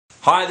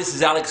Hi, this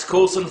is Alex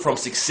Coulson from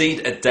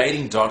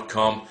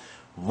succeedatdating.com.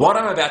 What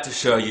I'm about to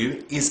show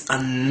you is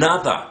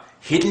another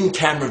hidden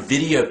camera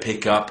video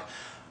pickup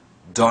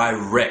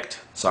direct.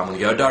 So I'm going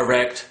to go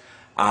direct.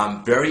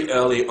 Very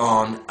early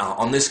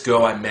on this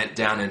girl I met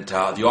down at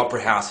the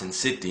Opera House in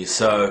Sydney.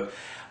 So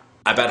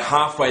about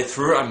halfway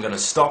through I'm going to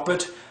stop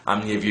it. I'm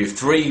going to give you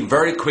 3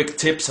 very quick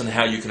tips on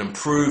how you can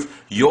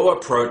improve your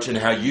approach and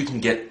how you can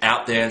get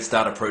out there and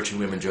start approaching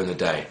women during the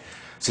day.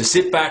 So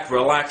sit back,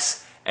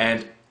 relax,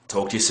 and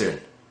talk to you soon.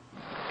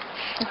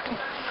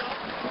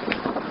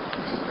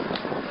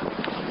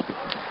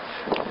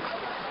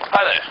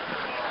 Hi there.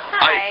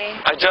 Hi.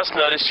 I just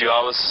noticed you.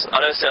 I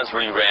know it sounds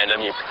really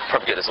random. You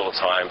probably get this all the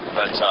time,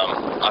 but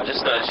I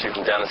just noticed you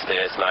from down the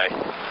stairs, and I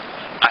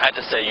had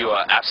to say you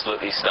are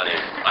absolutely stunning.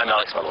 I'm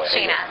Alex, by the way.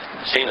 Sheena.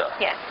 Sheena.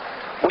 Yes.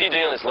 What are you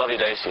doing on this lovely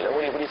day, Sheena?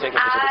 What are you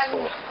taking pictures of this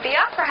for? The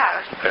Opera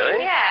House.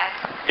 Really? Yeah.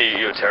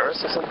 You a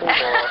terrorist or something?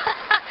 Or?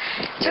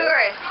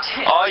 Tourist.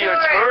 Oh, you're a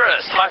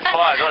tourist. High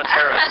five, not a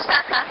terrorist.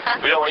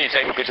 We don't want you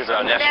taking pictures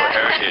of our national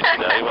heritage, you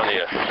know. You want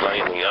to run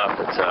anything up.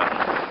 But,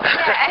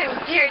 Yeah,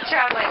 I'm here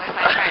traveling with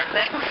my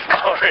friends.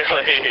 Oh,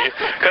 really?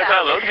 Can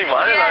I look? Do you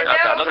mind? Yeah, Okay,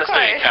 I'm no, not going to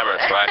steal your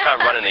cameras, right? I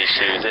can't run in these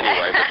shoes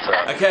anyway.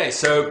 But, Okay,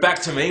 so back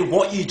to me.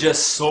 What you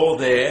just saw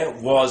there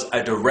was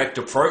a direct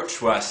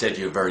approach where I said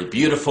you're very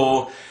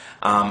beautiful.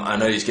 I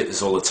know you get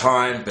this all the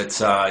time, but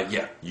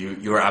yeah,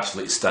 you're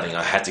absolutely stunning.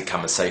 I had to come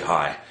and say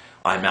hi.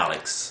 I'm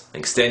Alex.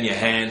 Extend your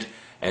hand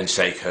and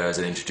shake hers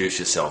and introduce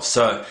yourself.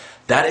 So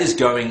that is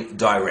going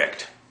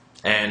direct.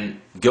 And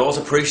girls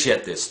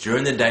appreciate this.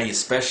 During the day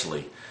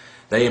especially,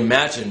 they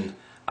imagine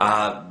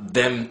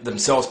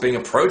themselves being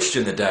approached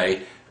in the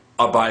day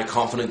by a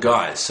confident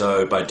guy.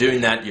 So by doing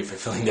that, you're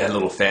fulfilling their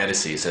little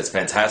fantasy. So it's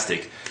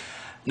fantastic.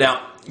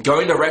 Now,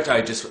 going direct,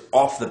 I just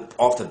off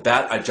the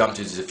bat, I jumped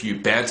into a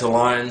few banter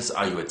lines.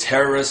 Are you a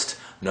terrorist?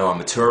 No,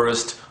 I'm a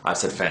tourist. I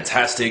said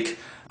fantastic.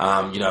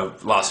 You know,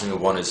 last thing we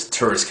want is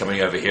tourists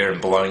coming over here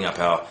and blowing up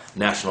our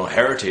national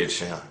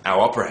heritage, our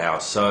opera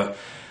house. So,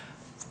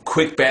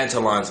 quick banter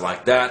lines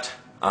like that.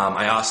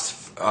 I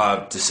asked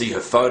to see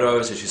her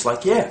photos, and she's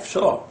like, "Yeah,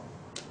 sure."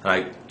 And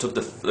I took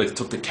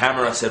the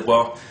camera. I said,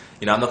 "Well,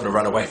 you know, I'm not going to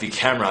run away with your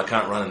camera. I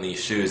can't run in these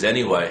shoes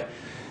anyway."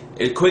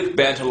 Quick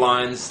banter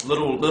lines,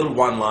 little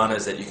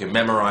one-liners that you can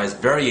memorize,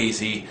 very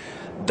easy.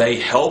 They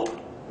help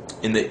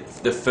in the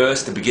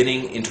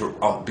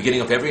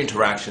beginning of every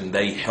interaction.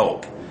 They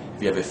help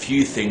if you have a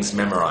few things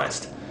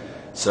memorized.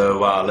 So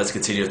let's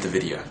continue with the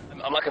video.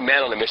 I'm like a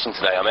man on a mission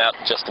today. I'm out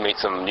just to meet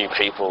some new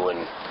people,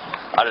 and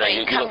I don't know.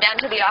 You come down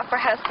to the Opera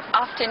House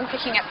often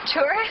picking up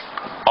tourists?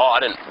 Oh, I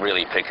didn't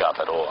really pick up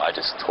at all. I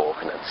just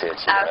talk and that's it.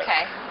 You know.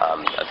 Okay.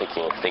 I'm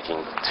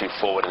thinking too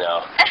forward in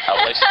our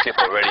relationship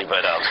already,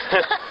 but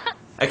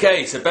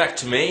Okay, so back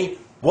to me.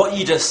 What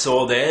you just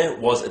saw there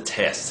was a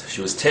test.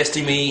 She was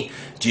testing me.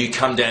 Do you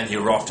come down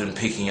here often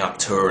picking up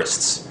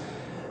tourists?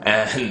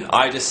 And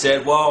I just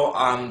said, well,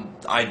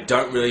 I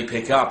don't really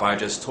pick up. I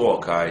just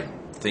talk. I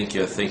think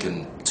you're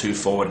thinking too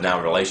forward in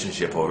our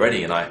relationship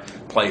already, and I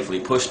playfully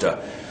pushed her.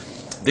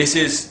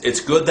 It's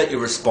good that you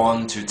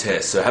respond to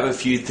tests. So have a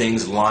few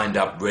things lined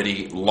up,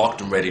 ready,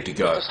 locked and ready to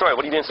go. Story,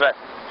 what are you doing today?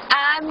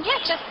 Yeah,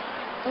 just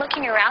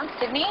looking around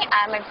Sydney.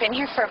 I've been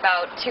here for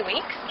about 2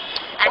 weeks.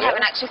 I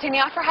haven't actually seen the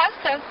Opera House,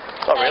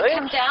 so really? I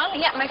come down.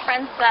 Yeah, my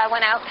friends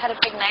went out, had a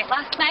big night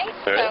last night.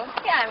 Really? So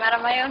yeah, I'm out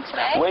on my own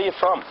today. Where are you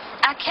from?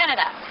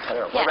 Canada.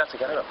 Canada. Yeah. Whereabouts in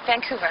Canada?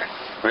 Vancouver.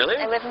 Really?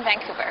 I live in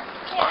Vancouver.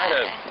 Yeah. I had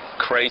a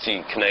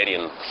crazy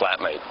Canadian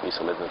flatmate who used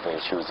to live with me.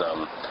 She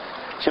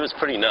was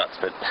pretty nuts,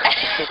 but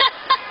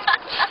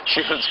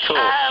she was cool.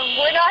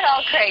 We're not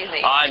all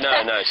crazy. I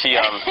know.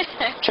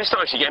 True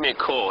story, she gave me a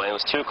call, and it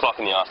was 2 o'clock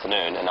in the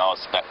afternoon, and I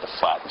was back at the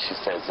flat, and she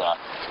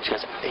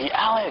goes, "Hey,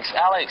 Alex,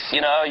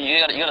 you know,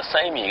 you got to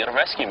save me, you got to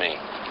rescue me."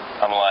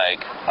 I'm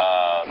like,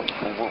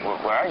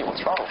 where are you?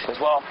 What's wrong? She goes,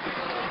 "Well,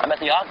 I'm at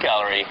the art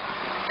gallery,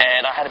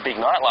 and I had a big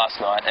night last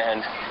night,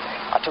 and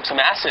I took some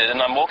acid,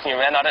 and I'm walking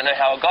around, I don't know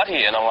how I got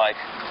here." And I'm like,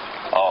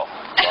 oh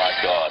my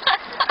God.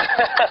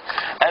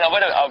 And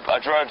I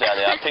drove down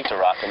there, I picked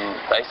her up, and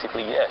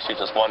basically, yeah, she was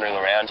just wandering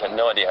around, had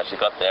no idea how she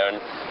got there, and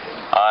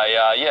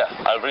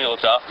I really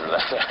looked after her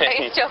that day.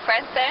 Are you still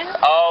friends then?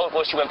 Oh,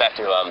 well, she went back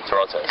to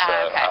Toronto, so okay.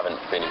 I haven't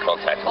been in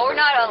contact with her. Well, we're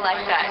not all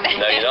like that.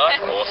 No, you're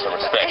not? Awesome,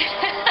 respect.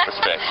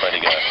 Respect, way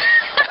to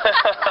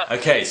go.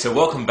 Okay, so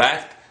welcome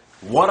back.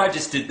 What I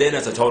just did then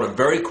is I told a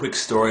very quick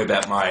story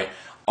about my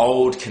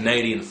old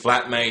Canadian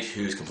flatmate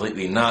who's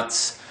completely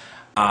nuts.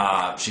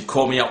 She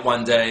called me up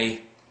one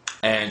day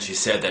and she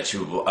said that she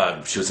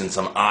was in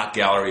some art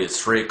gallery at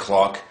 3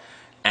 o'clock,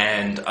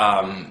 and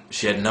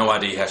she had no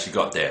idea how she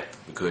got there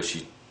because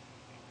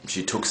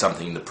she took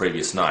something the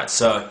previous night.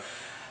 So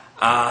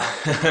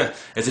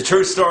it's a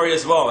true story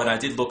as well, and I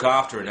did look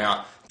after her.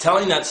 Now,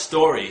 telling that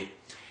story,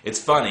 it's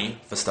funny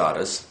for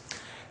starters.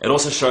 It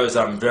also shows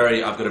I've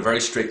got a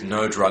very strict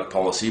no drug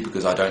policy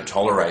because I don't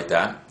tolerate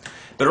that.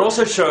 But it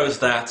also shows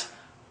that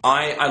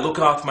I look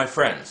after my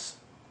friends.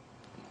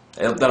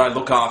 That I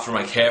look after them,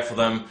 I care for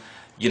them.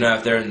 You know,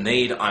 if they're in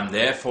need, I'm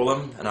there for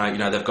them,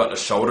 and they've got a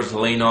shoulder to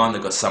lean on,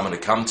 they've got someone to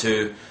come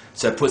to,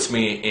 so it puts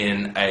me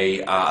in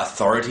a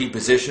authority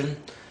position,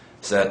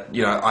 so that,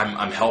 you know,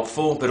 I'm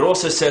helpful, but it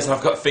also says that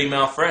I've got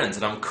female friends,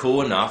 and I'm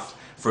cool enough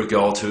for a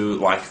girl to,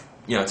 like,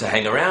 you know, to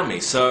hang around me.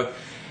 So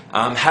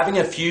having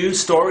a few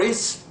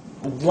stories,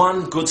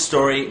 one good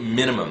story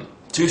minimum.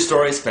 2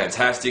 stories,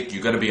 fantastic,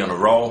 you're going to be on a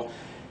roll.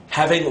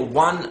 Having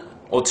 1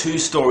 or 2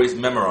 stories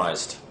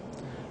memorized,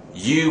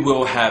 you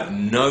will have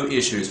no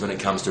issues when it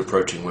comes to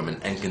approaching women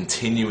and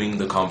continuing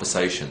the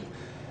conversation.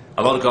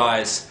 A lot of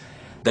guys,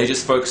 they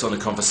just focus on the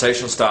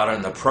conversational starter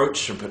and the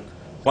approach, but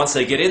once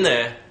they get in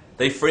there,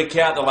 they freak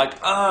out. They're like,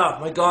 oh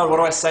my God, what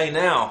do I say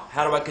now?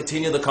 How do I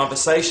continue the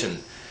conversation?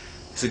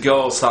 So the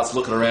girl starts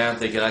looking around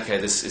thinking,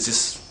 okay, is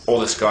this all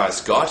this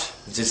guy's got?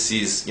 Is this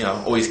his, you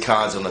know, all his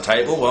cards on the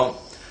table? Well,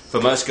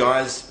 for most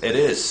guys, it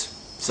is.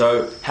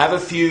 So have a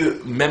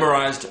few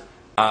memorized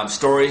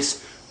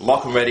stories,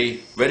 lock and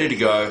ready to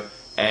go,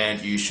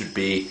 and you should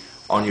be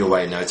on your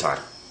way in no time.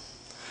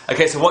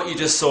 Okay, so what you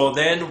just saw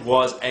then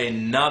was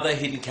another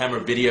hidden camera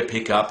video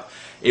pickup.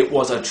 It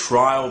was a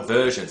trial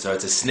version, so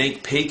it's a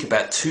sneak peek,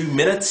 about 2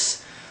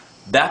 minutes.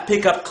 That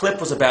pickup clip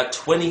was about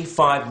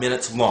 25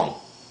 minutes long.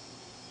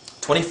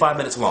 25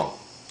 minutes long.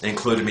 It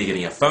included me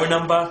getting a phone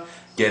number,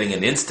 getting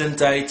an instant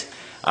date.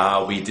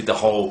 We did the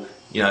whole,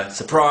 you know,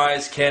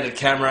 surprise, candid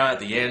camera at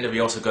the end, and we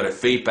also got her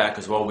feedback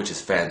as well, which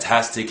is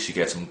fantastic. She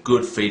gave some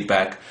good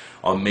feedback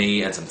on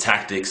me and some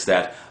tactics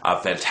that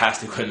are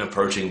fantastic when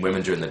approaching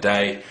women during the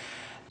day.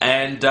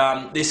 And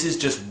this is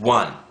just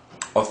one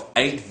of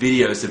 8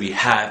 videos that we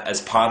have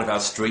as part of our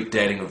Street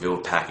Dating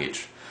Revealed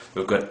package.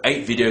 We've got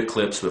 8 video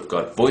clips, we've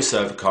got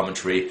voiceover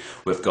commentary,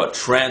 we've got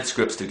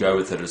transcripts to go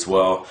with it as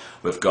well,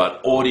 we've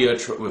got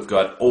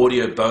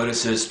audio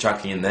bonuses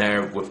chucking in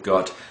there, we've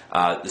got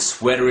the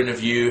sweater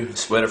interview,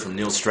 sweater from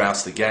Neil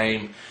Strauss, The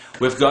Game.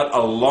 We've got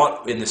a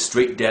lot in the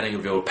Street Dating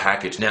Revealed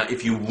package. Now,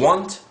 if you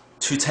want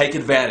to take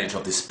advantage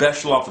of this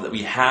special offer that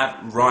we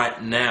have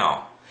right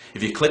now,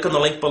 if you click on the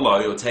link below,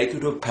 it'll take you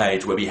to a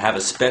page where we have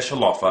a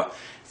special offer.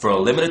 For a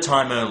limited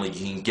time only,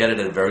 you can get it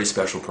at a very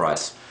special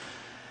price.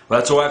 Well,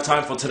 that's all I have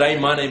time for today.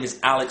 My name is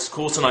Alex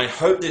Coulson. I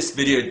hope this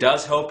video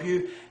does help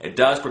you. It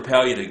does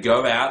propel you to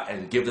go out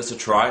and give this a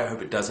try. I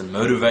hope it doesn't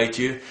motivate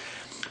you.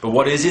 But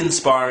what is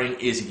inspiring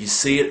is if you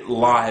see it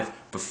live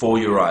before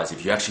your eyes.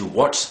 If you actually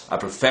watch a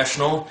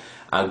professional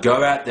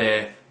go out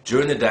there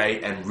during the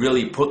day and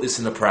really put this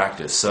into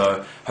practice.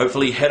 So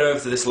hopefully head over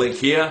to this link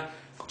here,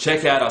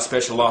 check out our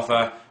special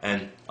offer,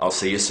 and I'll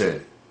see you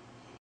soon.